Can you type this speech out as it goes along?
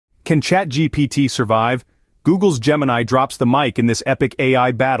can ChatGPT survive? Google's Gemini drops the mic in this epic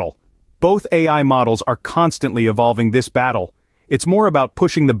AI battle. Both AI models are constantly evolving this battle. It's more about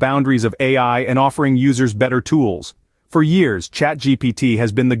pushing the boundaries of AI and offering users better tools. For years, ChatGPT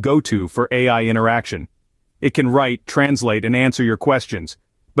has been the go-to for AI interaction. It can write, translate, and answer your questions.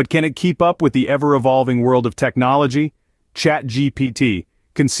 But can it keep up with the ever-evolving world of technology? ChatGPT,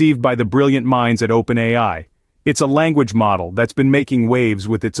 conceived by the brilliant minds at OpenAI. It's a language model that's been making waves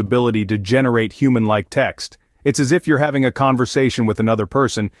with its ability to generate human-like text. It's as if you're having a conversation with another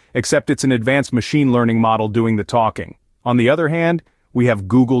person, except it's an advanced machine learning model doing the talking. On the other hand, we have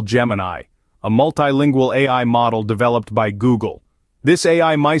Google Gemini, a multilingual AI model developed by Google. This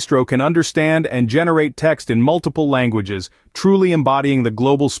AI maestro can understand and generate text in multiple languages, truly embodying the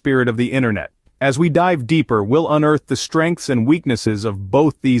global spirit of the internet. As we dive deeper, we'll unearth the strengths and weaknesses of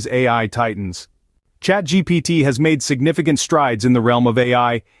both these AI titans. ChatGPT has made significant strides in the realm of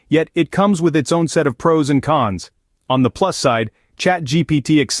AI, yet it comes with its own set of pros and cons. On the plus side,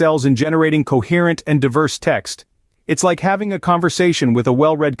 ChatGPT excels in generating coherent and diverse text. It's like having a conversation with a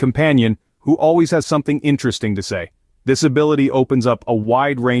well-read companion who always has something interesting to say. This ability opens up a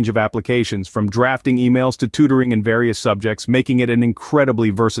wide range of applications, from drafting emails to tutoring in various subjects, making it an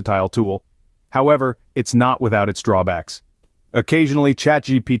incredibly versatile tool. However, it's not without its drawbacks. Occasionally,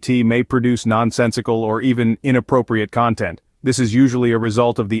 ChatGPT may produce nonsensical or even inappropriate content. This is usually a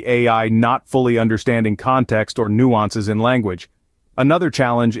result of the AI not fully understanding context or nuances in language. Another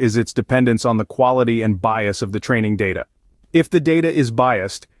challenge is its dependence on the quality and bias of the training data. If the data is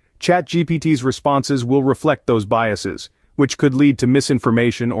biased, ChatGPT's responses will reflect those biases, which could lead to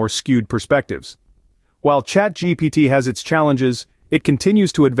misinformation or skewed perspectives. While ChatGPT has its challenges, it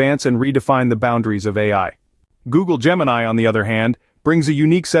continues to advance and redefine the boundaries of AI. Google Gemini, on the other hand, brings a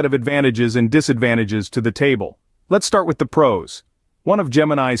unique set of advantages and disadvantages to the table. Let's start with the pros. One of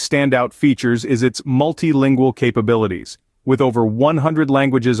Gemini's standout features is its multilingual capabilities. With over 100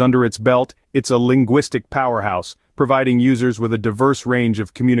 languages under its belt, it's a linguistic powerhouse, providing users with a diverse range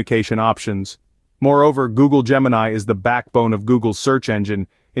of communication options. Moreover, Google Gemini is the backbone of Google's search engine,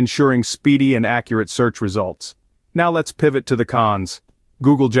 ensuring speedy and accurate search results. Now let's pivot to the cons.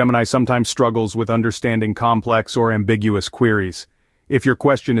 Google Gemini sometimes struggles with understanding complex or ambiguous queries. If your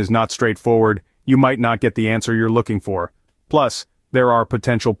question is not straightforward, you might not get the answer you're looking for. Plus, there are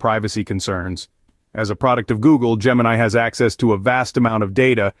potential privacy concerns. As a product of Google, Gemini has access to a vast amount of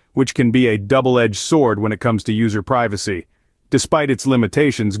data, which can be a double-edged sword when it comes to user privacy. Despite its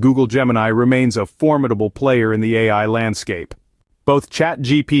limitations, Google Gemini remains a formidable player in the AI landscape. Both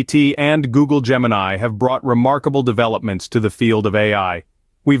ChatGPT and Google Gemini have brought remarkable developments to the field of AI.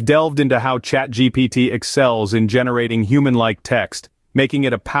 We've delved into how ChatGPT excels in generating human-like text, making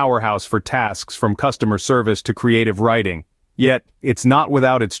it a powerhouse for tasks from customer service to creative writing. Yet, it's not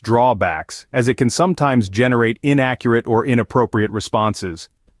without its drawbacks, as it can sometimes generate inaccurate or inappropriate responses.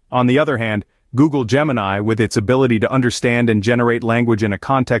 On the other hand, Google Gemini, with its ability to understand and generate language in a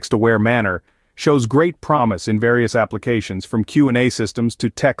context-aware manner, shows great promise in various applications, from Q&A systems to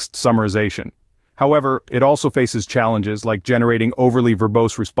text summarization. However, it also faces challenges like generating overly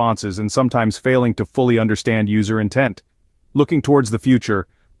verbose responses and sometimes failing to fully understand user intent. Looking towards the future,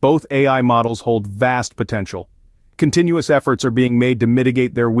 both AI models hold vast potential. Continuous efforts are being made to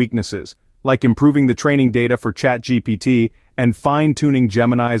mitigate their weaknesses, like improving the training data for ChatGPT and fine-tuning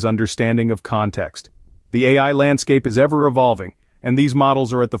Gemini's understanding of context. The AI landscape is ever-evolving, and these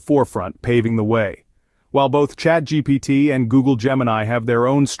models are at the forefront, paving the way. While both ChatGPT and Google Gemini have their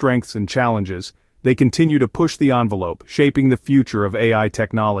own strengths and challenges, they continue to push the envelope, shaping the future of AI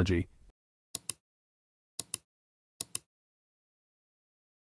technology.